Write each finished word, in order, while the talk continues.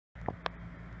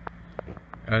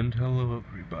And hello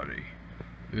everybody,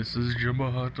 this is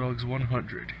Jumbo Hot Dogs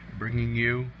 100, bringing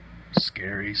you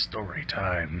Scary Story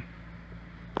Time.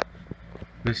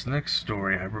 This next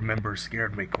story I remember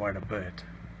scared me quite a bit.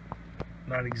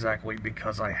 Not exactly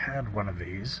because I had one of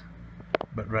these,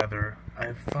 but rather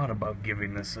I've thought about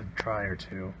giving this a try or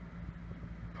two,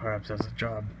 perhaps as a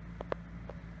job.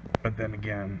 But then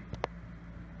again,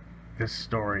 this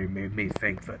story made me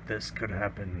think that this could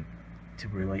happen to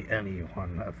really any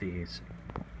one of these.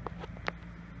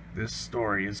 This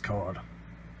story is called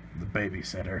The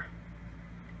Babysitter.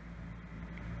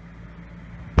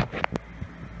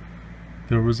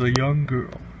 There was a young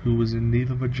girl who was in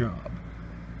need of a job.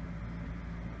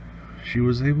 She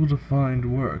was able to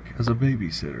find work as a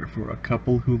babysitter for a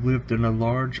couple who lived in a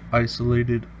large,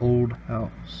 isolated, old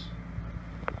house.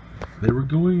 They were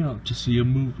going out to see a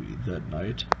movie that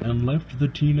night and left the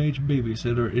teenage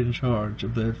babysitter in charge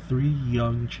of their 3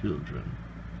 young children.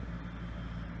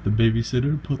 The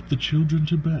babysitter put the children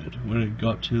to bed when it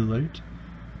got too late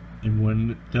and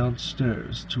went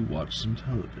downstairs to watch some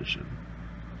television.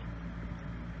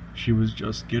 She was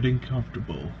just getting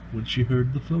comfortable when she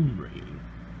heard the phone ringing.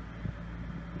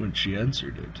 When she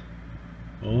answered it,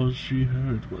 all she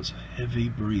heard was heavy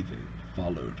breathing,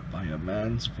 followed by a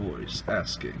man's voice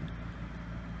asking,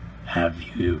 "Have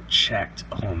you checked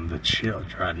on the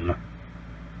children?"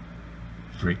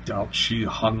 Freaked out, she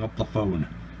hung up the phone,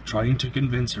 trying to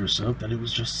convince herself that it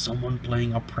was just someone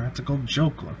playing a practical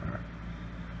joke on her.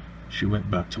 She went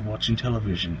back to watching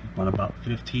television, but about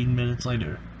 15 minutes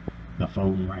later, the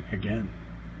phone rang again.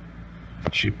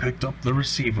 She picked up the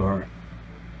receiver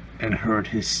and heard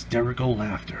hysterical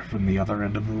laughter from the other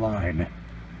end of the line.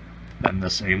 Then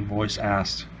the same voice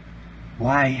asked,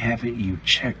 "Why haven't you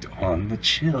checked on the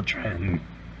children?"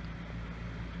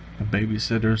 The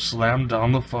babysitter slammed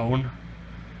down the phone,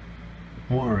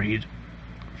 worried,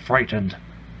 frightened.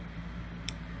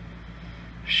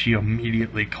 She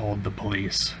immediately called the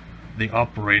police. The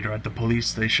operator at the police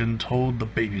station told the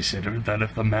babysitter that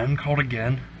if the man called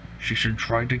again, she should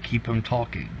try to keep him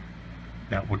talking.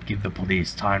 That would give the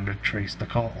police time to trace the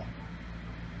call.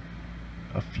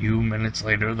 A few minutes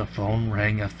later, the phone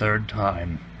rang a 3rd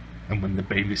time, and when the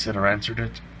babysitter answered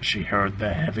it, she heard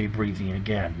the heavy breathing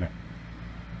again.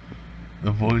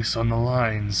 The voice on the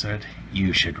line said,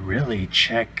 "You should really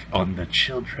check on the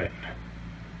children."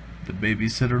 The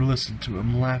babysitter listened to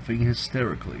him laughing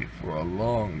hysterically for a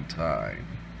long time.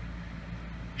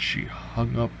 She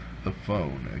hung up the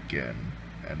phone again,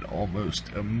 and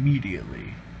almost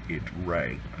immediately it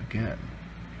rang again.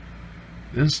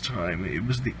 This time it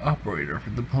was the operator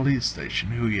from the police station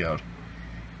who yelled,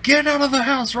 "Get out of the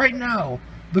house right now!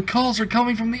 The calls are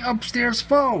coming from the upstairs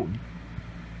phone!"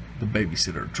 The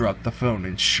babysitter dropped the phone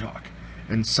in shock,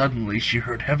 and suddenly she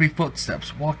heard heavy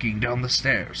footsteps walking down the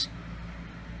stairs.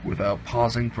 Without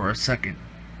pausing for a second,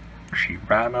 she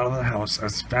ran out of the house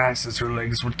as fast as her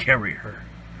legs would carry her.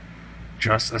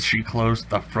 Just as she closed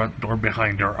the front door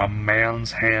behind her, a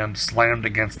man's hand slammed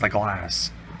against the glass.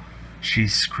 She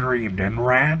screamed and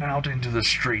ran out into the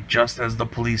street just as the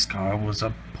police car was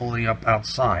pulling up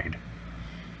outside.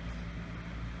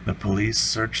 The police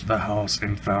searched the house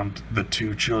and found the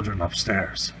 2 children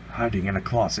upstairs, hiding in a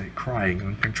closet, crying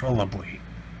uncontrollably.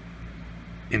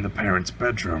 In the parents'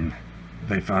 bedroom,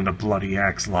 they found a bloody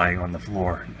axe lying on the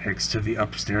floor next to the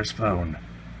upstairs phone.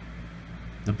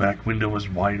 The back window was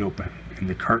wide open, and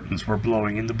the curtains were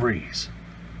blowing in the breeze.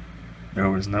 There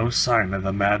was no sign of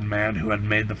the madman who had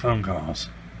made the phone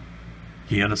calls.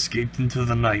 He had escaped into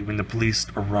the night when the police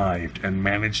arrived and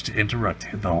managed to interrupt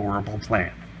the horrible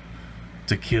plan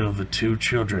to kill the 2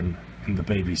 children and the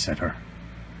babysitter.